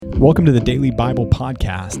Welcome to the Daily Bible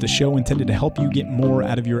Podcast, a show intended to help you get more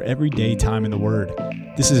out of your everyday time in the Word.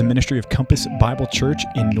 This is a ministry of Compass Bible Church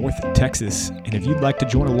in North Texas, and if you'd like to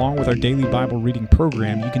join along with our daily Bible reading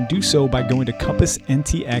program, you can do so by going to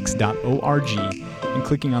compassntx.org and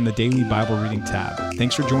clicking on the Daily Bible Reading tab.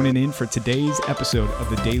 Thanks for joining in for today's episode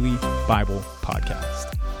of the Daily Bible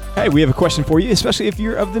Podcast. Hey, we have a question for you, especially if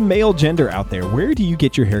you're of the male gender out there. Where do you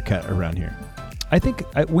get your hair cut around here? I think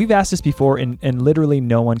we've asked this before, and literally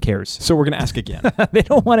no one cares. So we're going to ask again. They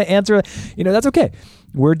don't want to answer. That's okay.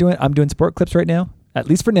 I'm doing sport clips right now. At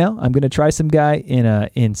least for now, I'm going to try some guy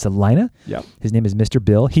in Salina. Yep. His name is Mr.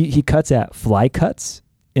 Bill. He cuts at Fly Cuts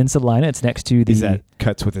in Salina. It's next to the. Is that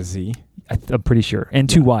cuts with a Z? I'm pretty sure, and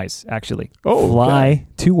two Y's actually. Oh, Fly, okay.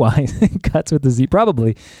 two Y's, cuts with a Z.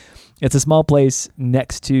 Probably. It's a small place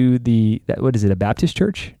next to what is it? A Baptist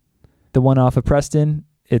church? The one off of Preston.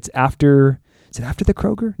 It's after. Is it after the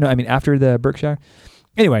Kroger? No, I mean after the Berkshire.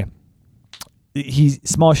 Anyway, he's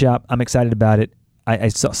small shop. I'm excited about it. I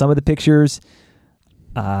saw some of the pictures.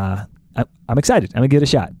 I'm excited. I'm going to give it a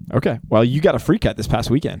shot. Okay. Well, you got a free cut this past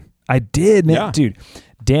weekend. I did, man. Yeah. Dude,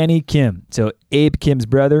 Danny Kim. So Abe Kim's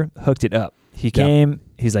brother hooked it up. He came.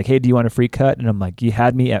 He's like, hey, do you want a free cut? And I'm like, you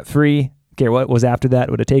had me at free. Care what was after that,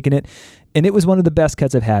 would have taken it. And it was one of the best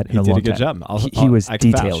cuts I've had in a long time. He did a good job. He was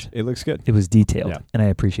detailed. It looks good. It was detailed, and I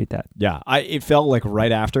appreciate that. Yeah, it felt like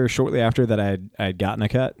shortly after that I had gotten a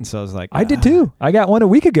cut, and so I was like, I did too. I got one a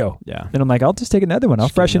week ago. Yeah. And I'm like, I'll just take another one. I'll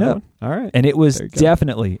freshen up. All right. And it was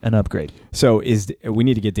definitely an upgrade. So we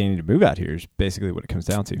need to get Danny to move out here is basically what it comes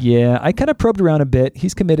down to. Yeah, I kind of probed around a bit.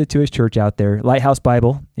 He's committed to his church out there, Lighthouse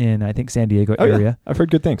Bible in, I think, San Diego area. Yeah. I've heard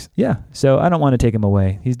good things. Yeah, so I don't want to take him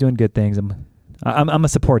away. He's doing good things. I'm going to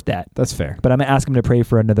support that. That's fair. But I'm going to ask him to pray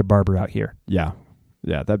for another barber out here. Yeah,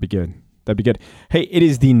 that'd be good. Hey, it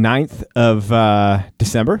is the 9th of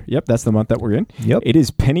December. Yep, that's the month that we're in. Yep. It is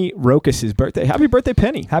Penny Rokas' birthday. Happy birthday,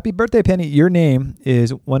 Penny. Happy birthday, Penny. Your name is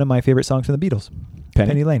one of my favorite songs from the Beatles.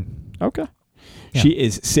 Penny Lane. Okay. Yeah. She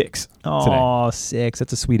is 6 Oh, today. 6.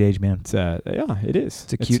 That's a sweet age, man. It is.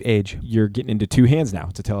 It's a cute age. You're getting into two hands now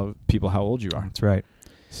to tell people how old you are. That's right.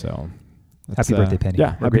 So... Happy birthday, Penny.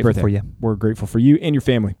 Yeah, We're grateful for you. We're grateful for you and your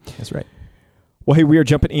family. That's right. Well, hey, we are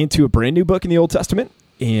jumping into a brand new book in the Old Testament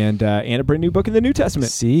and a brand new book in the New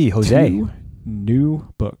Testament. See, Hosea. 2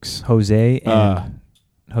 new books. Hosea and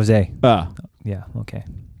Hosea. Yeah, okay.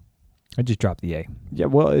 I just dropped the A. Yeah,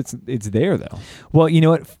 well, it's there, though. Well, you know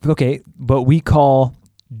what? Okay, but we call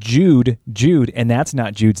Jude, and that's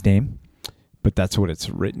not Jude's name. But that's what it's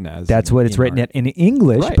written as. That's what it's written in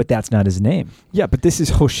English, right. But that's not his name. Yeah, but this is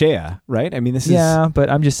Hosea, right? I mean, this is... Yeah,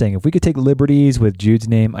 but I'm just saying, if we could take liberties with Jude's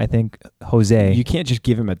name, I think Hosea... You can't just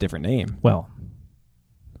give him a different name. Well,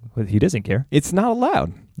 he doesn't care. It's not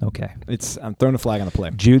allowed. Okay. I'm throwing a flag on the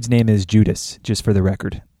play. Jude's name is Judas, just for the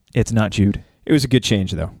record. It's not Jude. It was a good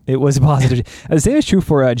change, though. It was a positive. The same is true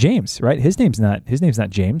for James, right? His name's not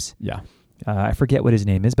James. Yeah. I forget what his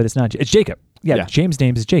name is, but it's not. It's Jacob. Yeah. James'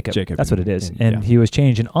 name is Jacob. That's what it is. And he was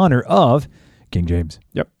changed in honor of King James.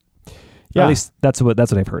 Yep. Yeah. At least that's what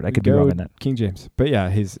I've heard. I could be wrong on that. King James. But yeah,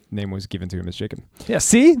 his name was given to him as Jacob. Yeah.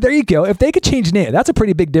 See, there you go. If they could change name, that's a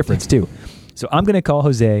pretty big difference too. So I'm going to call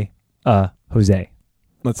Hosea Jose.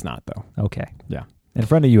 Let's not though. Okay. Yeah. In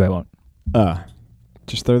front of you, I won't.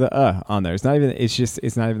 Just throw the on there. It's not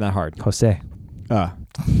even that hard. Jose. All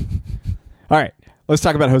right. Let's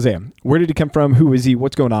talk about Hosea. Where did he come from? Who is he?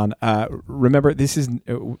 What's going on? Remember, this is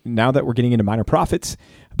now that we're getting into minor prophets.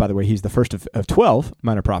 By the way, he's the first of 12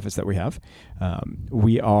 minor prophets that we have.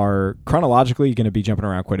 We are chronologically going to be jumping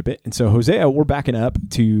around quite a bit. And so Hosea, we're backing up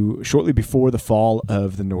to shortly before the fall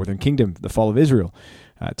of the northern kingdom, the fall of Israel,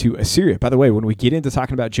 to Assyria. By the way, when we get into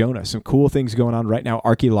talking about Jonah, some cool things going on right now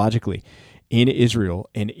archaeologically in Israel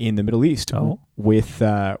and in the Middle East with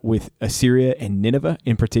Assyria and Nineveh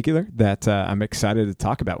in particular that I'm excited to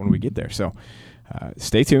talk about when we get there. So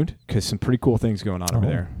stay tuned because some pretty cool things going on over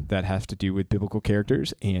there that have to do with biblical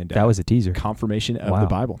characters and that was a teaser confirmation of the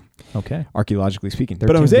Bible. Okay, archaeologically speaking.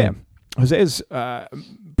 But Hosea's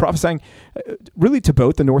prophesying really to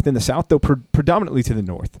both the north and the south, though predominantly to the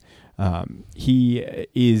north. He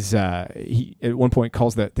at one point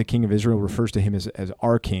calls the king of Israel, refers to him as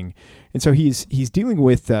our king. And so he's dealing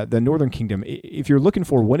with the northern kingdom. If you're looking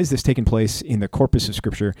for when is this taking place in the corpus of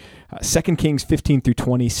Scripture, 2 Kings 15 through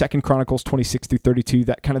 20, 2 Chronicles 26 through 32,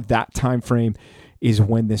 that time frame is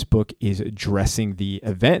when this book is addressing the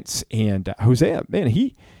events. And Hosea, man,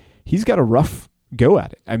 he's got a rough go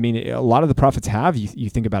at it. I mean, a lot of the prophets have. You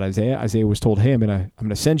think about Isaiah. Isaiah was told, hey, I'm going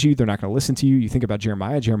to send you. They're not going to listen to you. You think about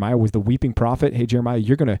Jeremiah. Jeremiah was the weeping prophet. Hey, Jeremiah,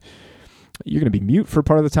 you're going You're going to be mute for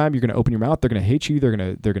part of the time. You're going to open your mouth. They're going to hate you. They're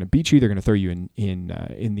going to beat you. They're going to throw you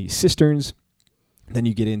in these cisterns. Then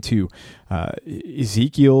you get into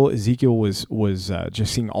Ezekiel. Ezekiel was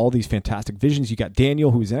just seeing all these fantastic visions. You got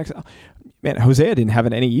Daniel, who was in exile. Man, Hosea didn't have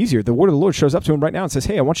it any easier. The word of the Lord shows up to him right now and says,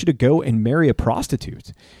 hey, I want you to go and marry a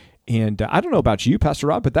prostitute. And I don't know about you, Pastor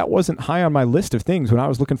Rob, but that wasn't high on my list of things when I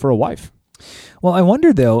was looking for a wife. Well, I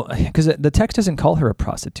wonder though, because the text doesn't call her a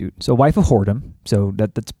prostitute, so wife of whoredom. So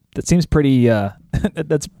that seems pretty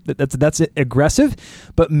that's aggressive,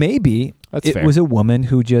 but maybe it was a woman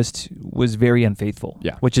who just was very unfaithful.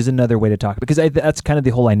 Yeah, which is another way to talk, because that's kind of the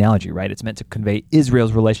whole analogy, right? It's meant to convey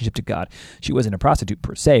Israel's relationship to God. She wasn't a prostitute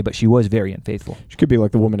per se, but she was very unfaithful. She could be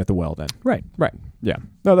like the woman at the well, then. Right. Yeah.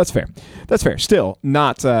 No, that's fair. Still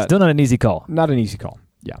not an easy call. Not an easy call.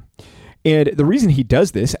 Yeah. And the reason he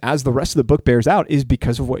does this, as the rest of the book bears out, is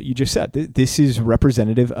because of what you just said. This is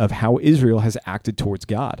representative of how Israel has acted towards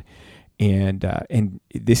God. And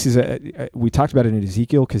this is we talked about it in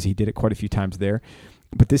Ezekiel because he did it quite a few times there.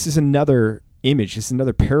 But this is another image, this is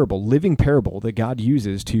another parable, living parable that God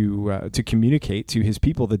uses to communicate to his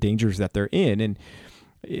people the dangers that they're in. And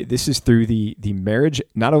this is through the marriage,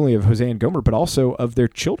 not only of Hosea and Gomer, but also of their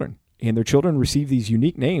children. And their children receive these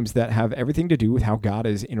unique names that have everything to do with how God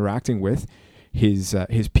is interacting with his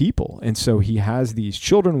people. And so he has these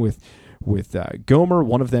children with Gomer.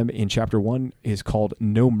 One of them in chapter 1 is called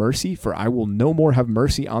No Mercy, for I will no more have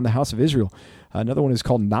mercy on the house of Israel. Another one is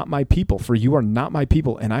called Not My People, for you are not my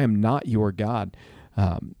people, and I am not your God.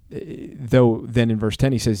 Though then in verse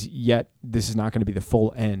 10 he says, yet this is not going to be the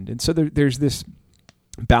full end. And so there's this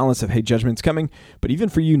balance of, hey, judgment's coming, but even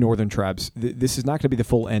for you northern tribes, this is not going to be the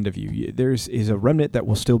full end of you. There's a remnant that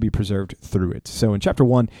will still be preserved through it. So in chapter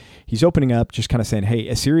 1, he's opening up, just kind of saying, hey,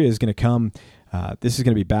 Assyria is going to come. This is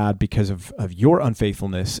going to be bad because of your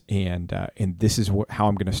unfaithfulness, and this is how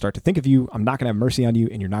I'm going to start to think of you. I'm not going to have mercy on you,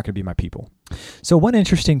 and you're not going to be my people. So one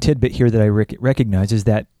interesting tidbit here that I recognize is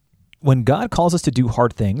that when God calls us to do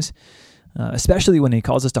hard things, especially when he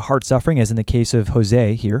calls us to hard suffering, as in the case of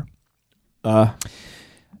Hosea here,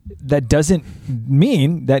 that doesn't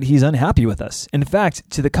mean that he's unhappy with us. In fact,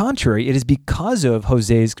 to the contrary, it is because of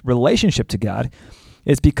Hosea's relationship to God,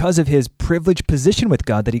 it's because of his privileged position with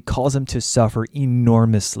God that he calls him to suffer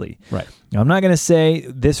enormously. Right. Now, I'm not going to say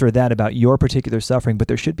this or that about your particular suffering, but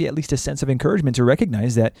there should be at least a sense of encouragement to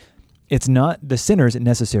recognize that it's not the sinners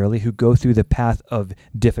necessarily who go through the path of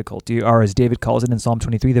difficulty, or as David calls it in Psalm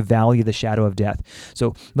 23, the valley of the shadow of death.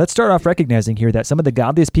 So let's start off recognizing here that some of the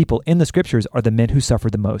godliest people in the scriptures are the men who suffer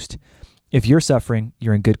the most. If you're suffering,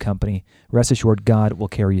 you're in good company. Rest assured, God will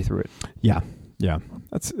carry you through it. Yeah.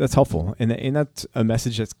 That's helpful, and that's a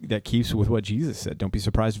message that keeps with what Jesus said. Don't be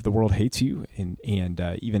surprised if the world hates you, and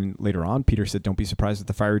even later on, Peter said, "Don't be surprised at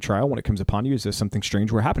the fiery trial when it comes upon you, as though something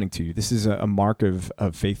strange were happening to you." This is a mark of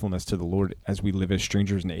faithfulness to the Lord as we live as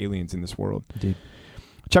strangers and aliens in this world. Indeed.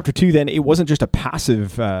 Chapter 2, then, it wasn't just a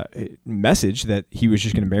passive message that he was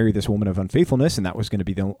just going to marry this woman of unfaithfulness, and that was going to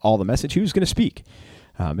be all the message. He was going to speak.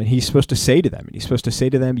 And he's supposed to say to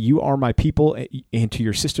them, you are my people, and to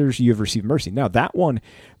your sisters you have received mercy. Now that one,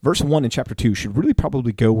 verse 1 in chapter 2, should really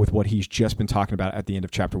probably go with what he's just been talking about at the end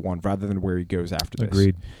of chapter 1, rather than where he goes after this.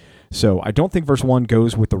 Agreed. So I don't think verse 1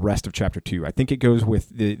 goes with the rest of chapter 2. I think it goes with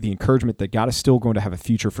the encouragement that God is still going to have a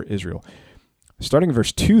future for Israel. Starting in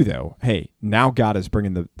verse 2, though, hey, now God is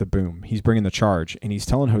bringing the boom. He's bringing the charge, and he's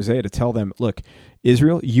telling Hosea to tell them, look,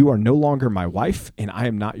 Israel, you are no longer my wife, and I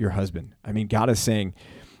am not your husband. I mean, God is saying,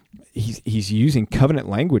 he's using covenant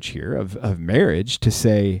language here of marriage to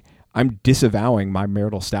say, I'm disavowing my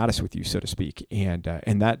marital status with you, so to speak. And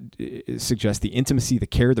that suggests the intimacy, the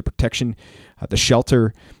care, the protection, the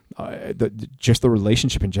shelter, just the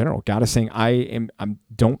relationship in general. God is saying,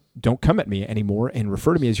 don't come at me anymore and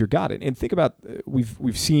refer to me as your God. And think about,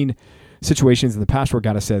 we've seen situations in the past where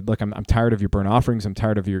God has said, look, I'm tired of your burnt offerings. I'm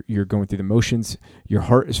tired of your going through the motions. Your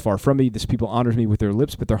heart is far from me. This people honors me with their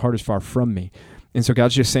lips, but their heart is far from me. And so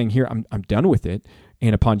God's just saying here, I'm done with it.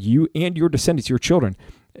 And upon you and your descendants, your children,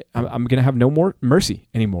 I'm going to have no more mercy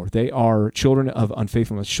anymore. They are children of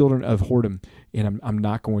unfaithfulness, children of whoredom, and I'm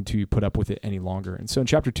not going to put up with it any longer. And so in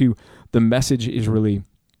chapter 2, the message is really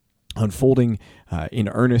unfolding in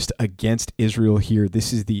earnest against Israel here.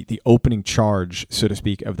 This is the opening charge, so to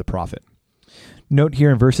speak, of the prophet. Note here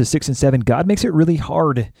in verses 6 and 7, God makes it really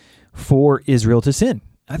hard for Israel to sin.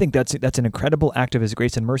 I think that's an incredible act of his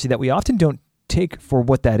grace and mercy that we often don't take for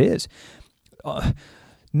what that is.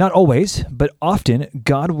 Not always, but often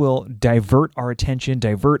God will divert our attention,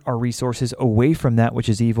 divert our resources away from that which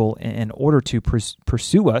is evil in order to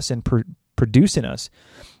pursue us and produce in us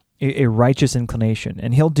a righteous inclination.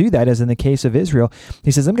 And he'll do that, as in the case of Israel.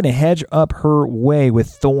 He says, I'm going to hedge up her way with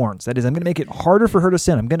thorns. That is, I'm going to make it harder for her to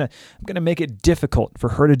sin. I'm going to make it difficult for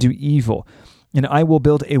her to do evil. And I will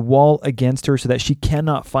build a wall against her so that she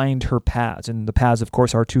cannot find her paths. And the paths, of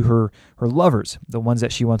course, are to her lovers, the ones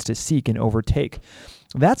that she wants to seek and overtake.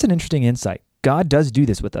 That's an interesting insight. God does do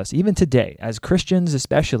this with us. Even today, as Christians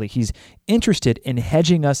especially, he's interested in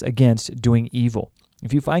hedging us against doing evil.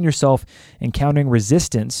 If you find yourself encountering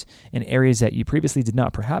resistance in areas that you previously did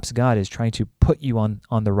not, perhaps God is trying to put you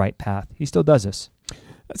on the right path. He still does this.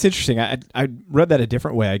 That's interesting. I read that a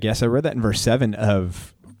different way, I guess. I read that in verse 7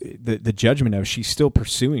 of the judgment of she's still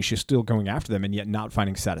pursuing, she's still going after them, and yet not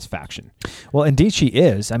finding satisfaction. Well, indeed she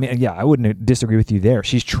is. I mean, yeah, I wouldn't disagree with you there.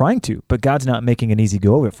 She's trying to, but God's not making an easy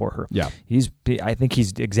go of it for her. Yeah. I think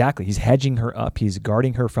he's hedging her up. He's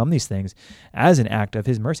guarding her from these things as an act of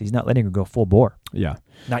his mercy. He's not letting her go full bore. Yeah.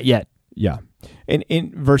 Not yet. Yeah. And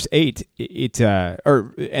in verse 8,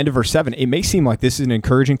 or end of verse 7, it may seem like this is an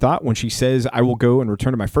encouraging thought when she says, I will go and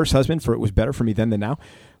return to my first husband, for it was better for me then than now.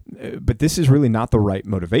 But this is really not the right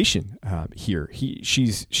motivation here.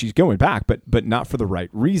 She's going back, but not for the right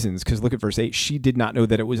reasons. Because look at verse 8. She did not know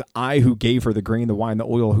that it was I who gave her the grain, the wine, the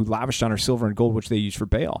oil, who lavished on her silver and gold, which they used for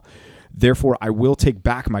Baal. Therefore, I will take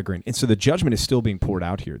back my grain. And so the judgment is still being poured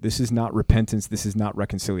out here. This is not repentance. This is not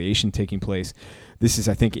reconciliation taking place. This is,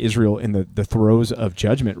 I think, Israel in the throes of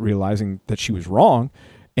judgment, realizing that she was wrong,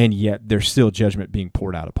 and yet there's still judgment being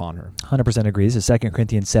poured out upon her. 100% agree. This is 2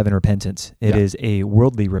 Corinthians 7 repentance. It is a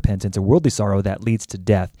worldly repentance, a worldly sorrow that leads to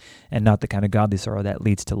death, and not the kind of godly sorrow that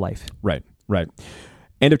leads to life. Right.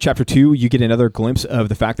 End of chapter 2, you get another glimpse of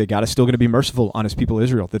the fact that God is still going to be merciful on his people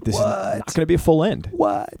Israel, that this is not going to be a full end.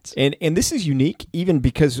 What? And this is unique even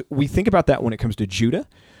because we think about that when it comes to Judah,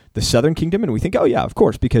 the southern kingdom, and we think, oh yeah, of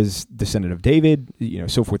course, because descendant of David,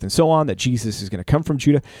 so forth and so on, that Jesus is going to come from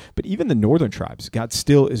Judah. But even the northern tribes, God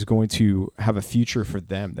still is going to have a future for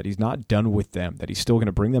them, that he's not done with them, that he's still going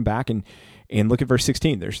to bring them back. And look at verse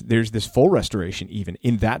 16. There's this full restoration even.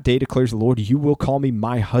 In that day declares the Lord, you will call me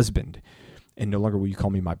my husband, and no longer will you call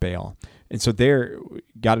me my Baal. And so there,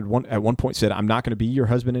 God at one point said, I'm not going to be your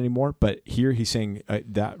husband anymore. But here he's saying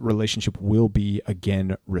that relationship will be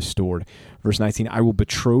again restored. Verse 19, I will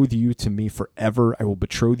betroth you to me forever. I will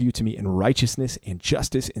betroth you to me in righteousness and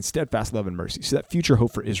justice and steadfast love and mercy. So that future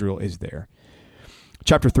hope for Israel is there.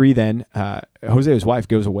 Chapter 3 then, Hosea's wife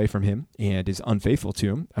goes away from him and is unfaithful to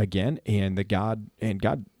him again. And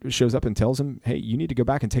God shows up and tells him, hey, you need to go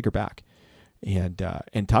back and take her back. And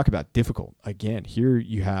talk about difficult. Again, here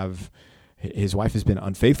you have his wife has been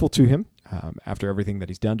unfaithful to him after everything that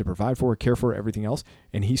he's done to provide for her, care for her, everything else,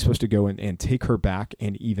 and he's supposed to go and take her back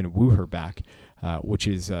and even woo her back, which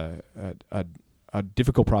is a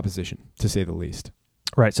difficult proposition, to say the least.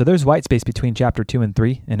 Right, so there's white space between chapter 2 and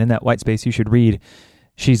 3, and in that white space you should read,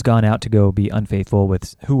 she's gone out to go be unfaithful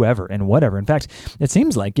with whoever and whatever. In fact, it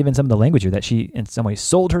seems like, given some of the language here, that she in some way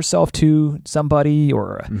sold herself to somebody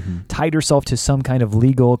or tied herself to some kind of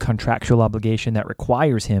legal contractual obligation that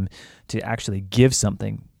requires him to actually give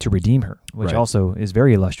something to redeem her, which also is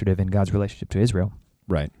very illustrative in God's relationship to Israel.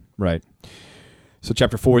 Right. So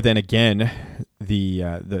chapter 4, then again,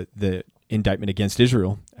 the indictment against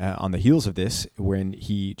Israel on the heels of this, when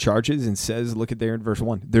he charges and says, look at there in verse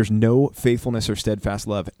 1, there's no faithfulness or steadfast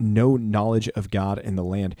love, no knowledge of God in the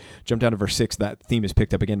land. Jump down to verse 6, that theme is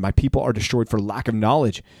picked up again. My people are destroyed for lack of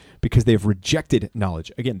knowledge because they have rejected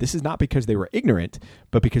knowledge. Again, this is not because they were ignorant,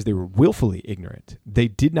 but because they were willfully ignorant. They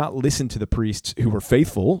did not listen to the priests who were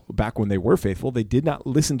faithful back when they were faithful. They did not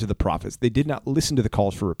listen to the prophets. They did not listen to the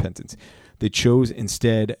calls for repentance. They chose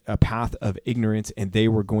instead a path of ignorance, and they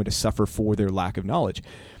were going to suffer for their lack of knowledge.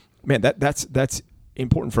 Man, that's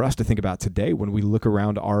important for us to think about today when we look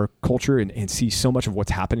around our culture and see so much of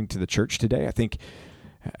what's happening to the church today. I think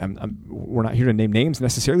we're not here to name names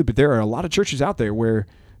necessarily, but there are a lot of churches out there where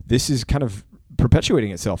this is kind of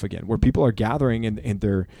perpetuating itself again, where people are gathering and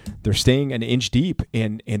they're staying an inch deep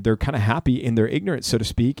and they're kind of happy in their ignorance, so to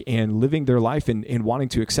speak, and living their life and wanting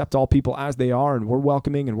to accept all people as they are, and we're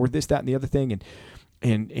welcoming and we're this, that, and the other thing,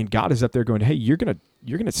 and God is up there going, hey, you're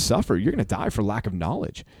gonna suffer, you're gonna die for lack of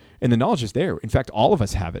knowledge, and the knowledge is there. In fact, all of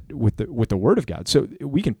us have it with the Word of God, so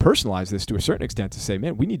we can personalize this to a certain extent to say,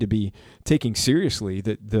 man, we need to be taking seriously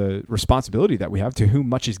the responsibility that we have. To whom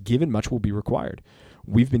much is given, much will be required.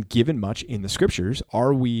 We've been given much in the Scriptures.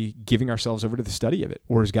 Are we giving ourselves over to the study of it?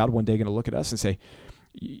 Or is God one day going to look at us and say,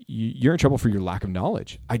 you're in trouble for your lack of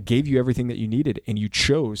knowledge. I gave you everything that you needed, and you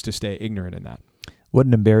chose to stay ignorant in that. What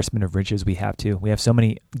an embarrassment of riches we have, too. We have so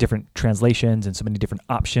many different translations and so many different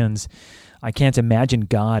options. I can't imagine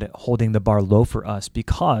God holding the bar low for us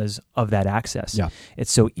because of that access. Yeah.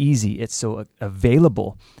 It's so easy. It's so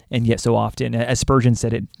available. And yet so often, as Spurgeon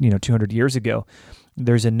said it, 200 years ago,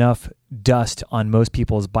 there's enough dust on most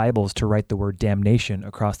people's Bibles to write the word damnation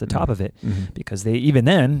across the top of it, because they, even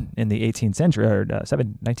then, in the 18th century, or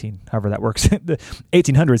 19, however that works, the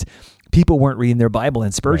 1800s, people weren't reading their Bible,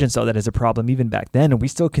 and Spurgeon saw that as a problem even back then, and we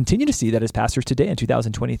still continue to see that as pastors today in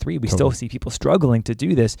 2023. We still see people struggling to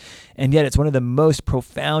do this, and yet it's one of the most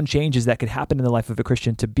profound changes that could happen in the life of a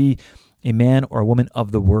Christian to be a man or a woman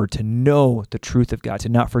of the Word, to know the truth of God, to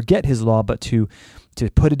not forget His law, but to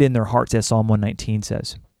put it in their hearts, as Psalm 119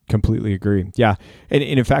 says. Completely agree. Yeah. And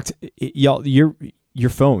in fact, y'all, your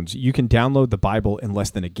phones, you can download the Bible in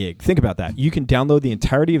less than a gig. Think about that. You can download the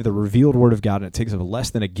entirety of the revealed Word of God, and it takes up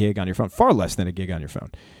less than a gig on your phone, far less than a gig on your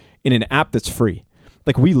phone, in an app that's free.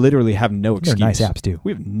 Like, we literally have no excuse. They're nice apps too.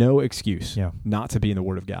 We have no excuse not to be in the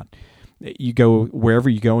Word of God. You go wherever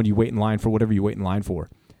you go and you wait in line for whatever you wait in line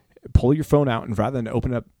for. Pull your phone out, and rather than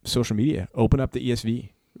open up social media, open up the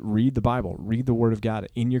ESV. Read the Bible, read the Word of God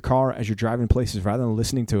in your car as you're driving places, rather than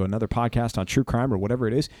listening to another podcast on true crime or whatever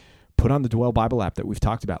it is. Put on the Dwell Bible app that we've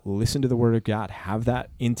talked about. Listen to the Word of God. Have that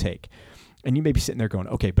intake. And you may be sitting there going,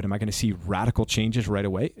 okay, but am I going to see radical changes right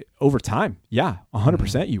away? Over time, yeah,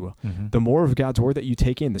 100% you will. The more of God's Word that you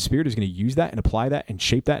take in, the Spirit is going to use that and apply that and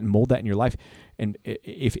shape that and mold that in your life. And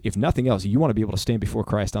if nothing else, you want to be able to stand before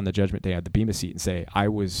Christ on the judgment day at the Bema seat and say,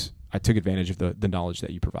 I took advantage of the knowledge that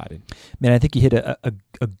you provided. Man, I think you hit a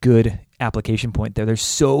good application point there. There's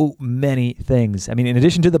so many things. I mean, in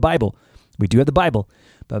addition to the Bible, we do have the Bible,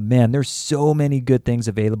 but man, there's so many good things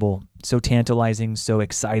available, so tantalizing, so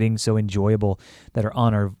exciting, so enjoyable, that are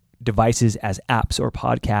on our devices as apps or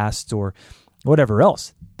podcasts or whatever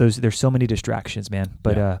else. There's so many distractions, man.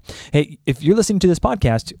 But hey, if you're listening to this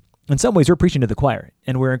podcast, in some ways we're preaching to the choir,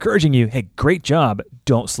 and we're encouraging you, hey, great job.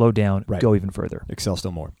 Don't slow down. Go even further. Excel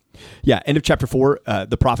still more. Yeah, end of chapter 4,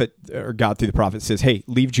 the prophet, or God through the prophet, says, hey,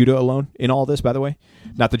 leave Judah alone in all this, by the way.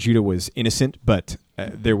 Not that Judah was innocent, but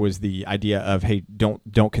there was the idea of, hey,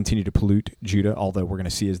 don't continue to pollute Judah, although we're going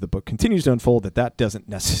to see as the book continues to unfold that doesn't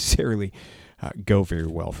necessarily go very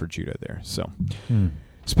well for Judah there. So,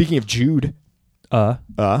 speaking of Jude,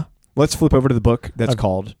 let's flip over to the book that's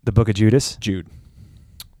called The Book of Judas. Jude.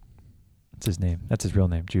 That's his name. That's his real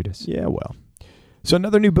name, Judas. Yeah, well. So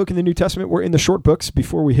another new book in the New Testament. We're in the short books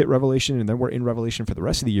before we hit Revelation, and then we're in Revelation for the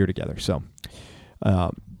rest of the year together. So,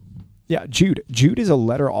 Jude. Jude is a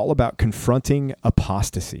letter all about confronting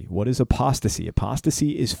apostasy. What is apostasy?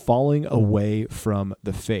 Apostasy is falling away from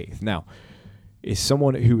the faith. Now, is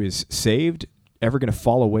someone who is saved ever going to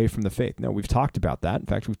fall away from the faith? No, we've talked about that. In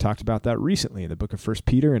fact, we've talked about that recently in the book of 1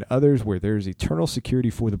 Peter and others, where there's eternal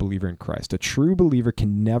security for the believer in Christ. A true believer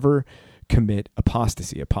can never commit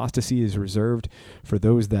apostasy. Apostasy is reserved for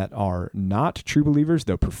those that are not true believers,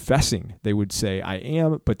 though professing they would say, I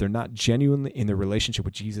am, but they're not genuinely in their relationship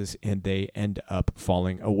with Jesus, and they end up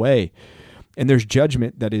falling away. And there's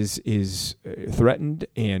judgment that is threatened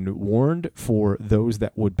and warned for those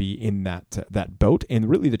that would be in that boat. And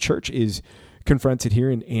really the church is confronted here,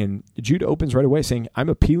 and Jude opens right away saying, I'm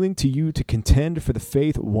appealing to you to contend for the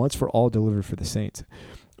faith once for all delivered for the saints.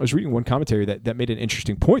 I was reading one commentary that made an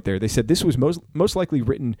interesting point there. They said this was most likely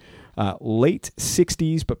written late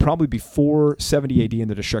 60s, but probably before 70 AD and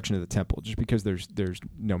the destruction of the temple, just because there's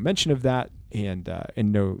no mention of that and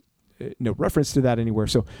no reference to that anywhere.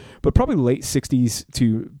 So, but probably late 60s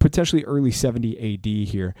to potentially early 70 AD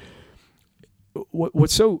here.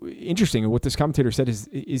 What's so interesting, and what this commentator said is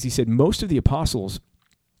he said most of the apostles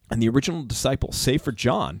and the original disciples, save for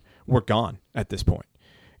John, were gone at this point.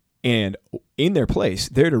 And in their place,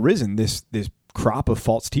 there had arisen this crop of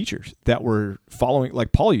false teachers that were following,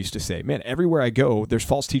 like Paul used to say, man, everywhere I go, there's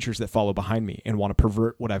false teachers that follow behind me and want to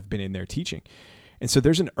pervert what I've been in there teaching. And so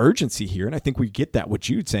there's an urgency here, and I think we get that with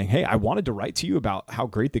Jude saying, hey, I wanted to write to you about how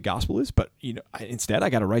great the gospel is, but instead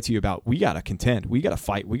I got to write to you about we got to contend, we got to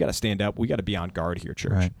fight, we got to stand up, we got to be on guard here,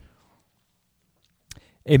 church. Right.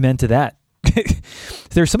 Amen to that.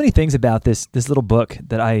 There's so many things about this little book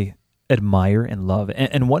that I admire and love.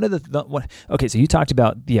 And one of okay, so you talked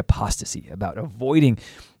about the apostasy, about avoiding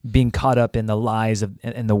being caught up in the lies of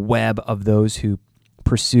and the web of those who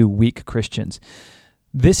pursue weak Christians.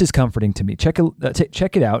 This is comforting to me. Check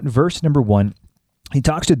it out. Verse number 1, he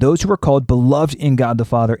talks to those who are called beloved in God the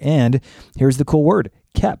Father, and here's the cool word,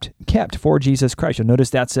 kept for Jesus Christ. You'll notice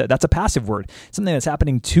that's a passive word, something that's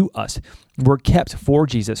happening to us. We're kept for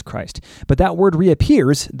Jesus Christ. But that word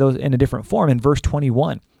reappears, though in a different form, in verse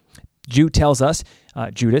 21. Jude tells us,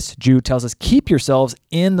 keep yourselves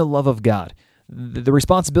in the love of God. the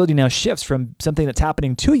responsibility now shifts from something that's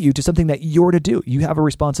happening to you to something that you're to do. You have a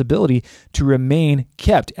responsibility to remain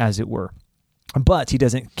kept, as it were. But he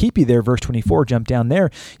doesn't keep you there. Verse 24, jump down there.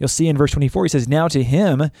 You'll see in verse 24, he says, now to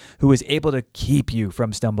him who is able to keep you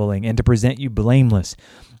from stumbling and to present you blameless.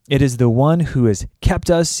 It is the one who has kept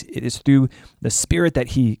us. It is through the Spirit that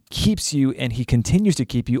he keeps you, and he continues to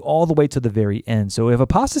keep you all the way to the very end. So if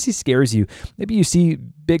apostasy scares you, maybe you see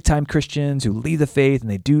big-time Christians who leave the faith and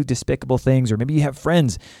they do despicable things, or maybe you have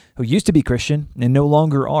friends who used to be Christian and no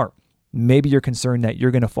longer are. Maybe you're concerned that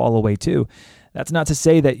you're going to fall away too. That's not to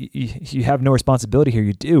say that you have no responsibility here.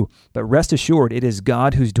 You do. But rest assured, it is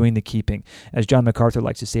God who's doing the keeping. As John MacArthur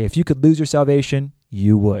likes to say, if you could lose your salvation,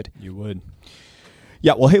 you would. You would.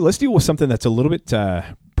 Yeah, well, hey, let's deal with something that's a little bit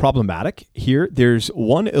problematic here. There's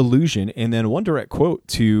one allusion and then one direct quote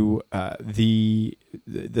to the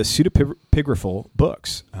pseudepigraphal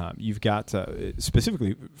books. You've got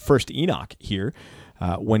specifically First Enoch here.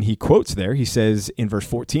 When he quotes there, he says in verse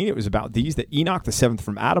 14, it was about these that Enoch, the seventh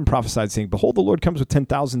from Adam, prophesied, saying, behold, the Lord comes with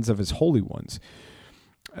 10,000s of his holy ones.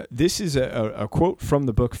 This is a quote from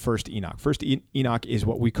the book First Enoch. First Enoch is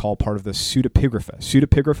what we call part of the pseudepigrapha.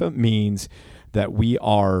 Pseudepigrapha means that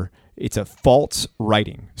it's a false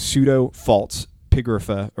writing, pseudo-false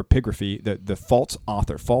pigrapha or pigraphy, the false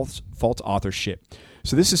author, false authorship.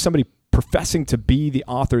 So this is somebody professing to be the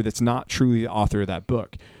author that's not truly the author of that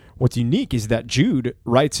book. What's unique is that Jude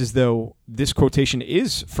writes as though this quotation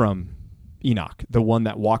is from Enoch, the one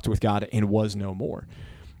that walked with God and was no more.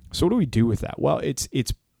 So what do we do with that? Well, it's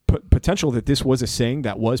potential that this was a saying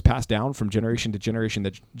that was passed down from generation to generation,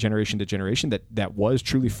 that was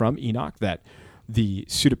truly from Enoch, that the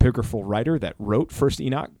pseudepigraphal writer that wrote First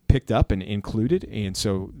Enoch picked up and included. And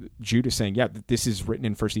so Jude is saying, yeah, this is written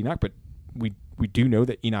in First Enoch, but we do know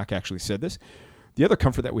that Enoch actually said this. The other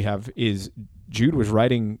comfort that we have is Jude was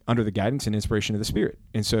writing under the guidance and inspiration of the Spirit.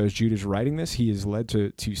 And so as Jude is writing this, he is led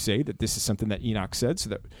to say that this is something that Enoch said, so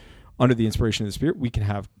that under the inspiration of the Spirit, we can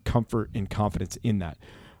have comfort and confidence in that.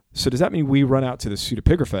 So does that mean we run out to the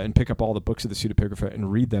pseudepigrapha and pick up all the books of the pseudepigrapha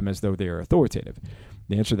and read them as though they are authoritative?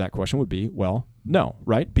 The answer to that question would be, well, no,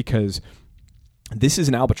 right? Because this is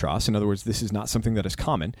an albatross. In other words, this is not something that is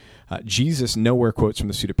common. Jesus nowhere quotes from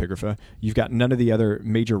the pseudepigrapha. You've got none of the other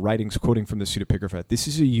major writings quoting from the pseudepigrapha. This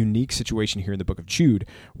is a unique situation here in the book of Jude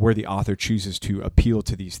where the author chooses to appeal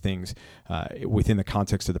to these things within the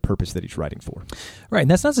context of the purpose that he's writing for. Right,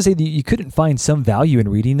 and that's not to say that you couldn't find some value in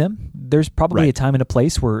reading them. There's probably a time and a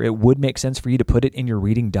place where it would make sense for you to put it in your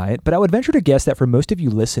reading diet, but I would venture to guess that for most of you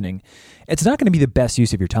listening, it's not going to be the best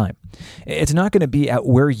use of your time. It's not going to be at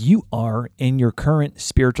where you are in your current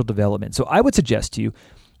spiritual development. So I would suggest to you,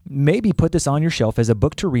 maybe put this on your shelf as a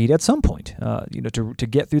book to read at some point. To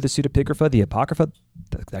get through the pseudepigrapha, the apocrypha,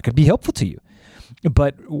 that could be helpful to you.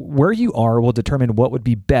 But where you are will determine what would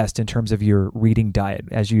be best in terms of your reading diet.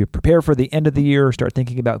 As you prepare for the end of the year or start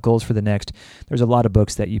thinking about goals for the next, there's a lot of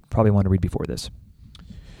books that you probably want to read before this.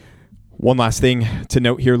 One last thing to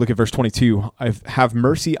note here, look at verse 22. Have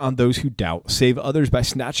mercy on those who doubt, save others by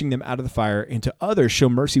snatching them out of the fire, and to others show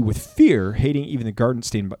mercy with fear, hating even the garment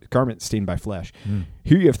stained by flesh.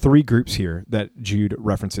 Here you have three groups here that Jude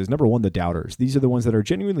references. Number one, the doubters. These are the ones that are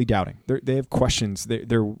genuinely doubting. They have questions.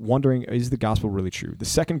 They're wondering, is the gospel really true? The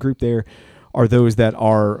second group there are those that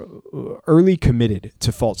are early committed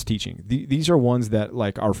to false teaching. These are ones that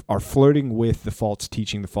are flirting with the false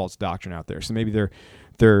teaching, the false doctrine out there. So maybe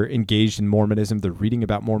they're engaged in Mormonism, they're reading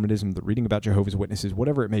about Mormonism, they're reading about Jehovah's Witnesses,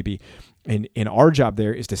 whatever it may be. And our job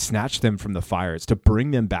there is to snatch them from the fire. It's to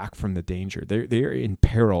bring them back from the danger. They're in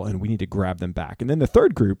peril, and we need to grab them back. And then the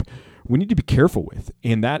third group we need to be careful with,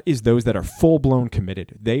 and that is those that are full-blown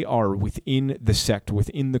committed. They are within the sect,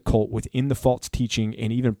 within the cult, within the false teaching,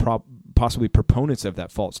 and even possibly proponents of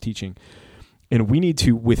that false teaching. And we need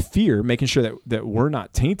to, with fear, making sure that we're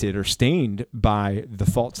not tainted or stained by the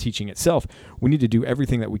false teaching itself, we need to do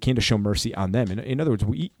everything that we can to show mercy on them. And in other words,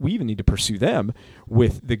 we even need to pursue them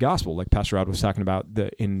with the gospel, like Pastor Rod was talking about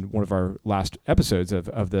in one of our last episodes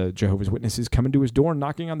of the Jehovah's Witnesses coming to his door and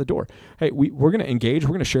knocking on the door. Hey, we're going to engage,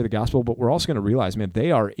 we're going to share the gospel, but we're also going to realize, man,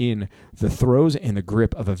 they are in the throes and the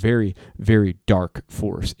grip of a very, very dark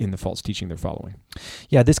force in the false teaching they're following.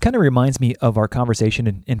 Yeah, this kind of reminds me of our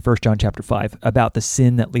conversation in 1 John chapter 5 about the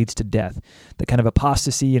sin that leads to death, the kind of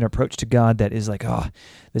apostasy and approach to God that is like, oh,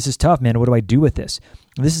 this is tough, man. What do I do with this?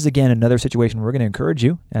 This is, again, another situation where we're going to encourage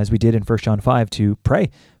you, as we did in 1 John 5, to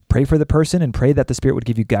pray. Pray for the person and pray that the Spirit would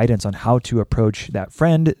give you guidance on how to approach that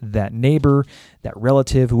friend, that neighbor, that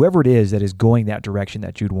relative, whoever it is that is going that direction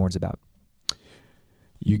that Jude warns about.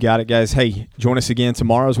 You got it, guys. Hey, join us again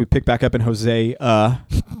tomorrow as we pick back up in Hosea.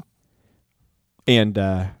 and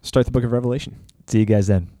start the book of Revelation. See you guys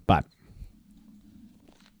then. Bye.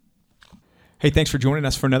 Hey, thanks for joining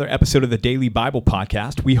us for another episode of the Daily Bible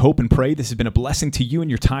Podcast. We hope and pray this has been a blessing to you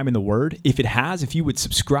and your time in the Word. If it has, if you would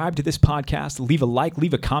subscribe to this podcast, leave a like,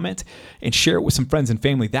 leave a comment, and share it with some friends and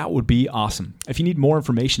family, that would be awesome. If you need more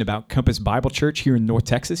information about Compass Bible Church here in North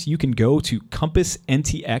Texas, you can go to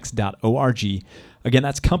compassntx.org. Again,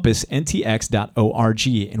 that's compassntx.org,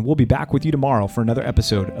 and we'll be back with you tomorrow for another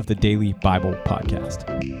episode of the Daily Bible Podcast.